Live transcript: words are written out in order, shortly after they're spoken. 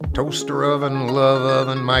Toaster oven, love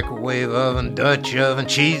oven, microwave oven, Dutch oven,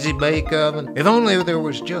 cheesy bake oven. If only there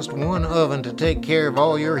was just one oven to take care of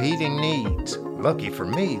all your heating needs. Lucky for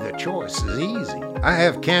me, the choice is easy. I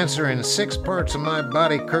have cancer in 6 parts of my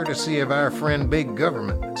body courtesy of our friend Big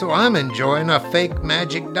Government. So I'm enjoying a fake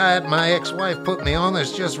magic diet my ex-wife put me on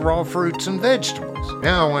that's just raw fruits and vegetables.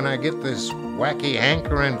 Now when I get this wacky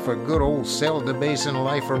hankering for good old cell-debasing,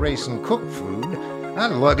 life-erasing cooked food, I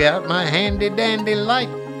lug out my handy-dandy light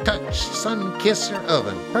touch sun kisser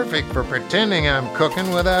oven, perfect for pretending I'm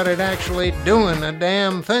cooking without it actually doing a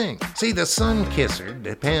damn thing. See, the sun kisser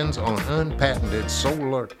depends on unpatented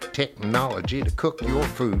solar technology to cook your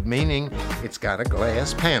food, meaning it's got a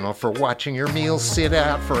glass panel for watching your meal sit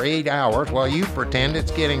out for 8 hours while you pretend it's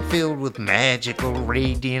getting filled with magical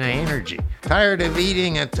radiant energy. Tired of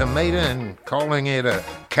eating a tomato and calling it a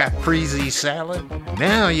caprese salad?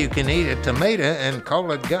 Now you can eat a tomato and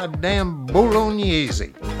call it goddamn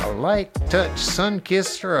bolognese. A light touch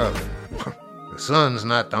sun-kisser oven. The sun's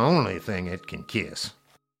not the only thing it can kiss.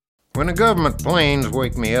 When the government planes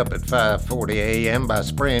wake me up at 5:40 a.m. by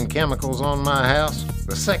spraying chemicals on my house,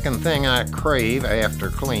 the second thing I crave after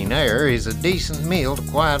clean air is a decent meal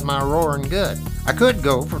to quiet my roaring gut. I could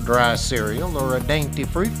go for dry cereal or a dainty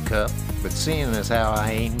fruit cup, but seeing as how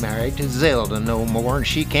I ain't married to Zelda no more and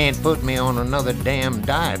she can't put me on another damn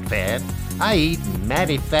diet fad, I eat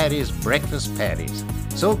Matty Fatty's breakfast patties.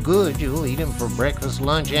 So good you'll eat them for breakfast,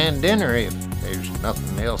 lunch, and dinner if there's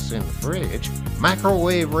nothing else in the fridge.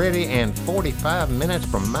 Microwave ready and 45 minutes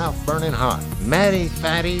from mouth burning hot. Matty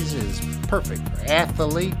Fatties is perfect for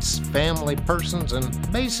athletes, family persons,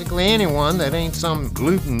 and basically anyone that ain't some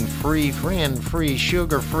gluten-free, friend-free,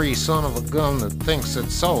 sugar-free son of a gun that thinks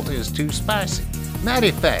that salt is too spicy.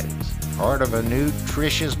 Matty Fatties, part of a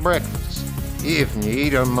nutritious breakfast. If you eat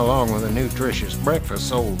them along with a nutritious breakfast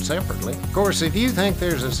sold separately. Of course, if you think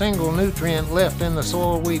there's a single nutrient left in the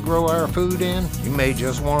soil we grow our food in, you may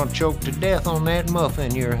just want to choke to death on that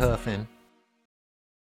muffin you're huffing.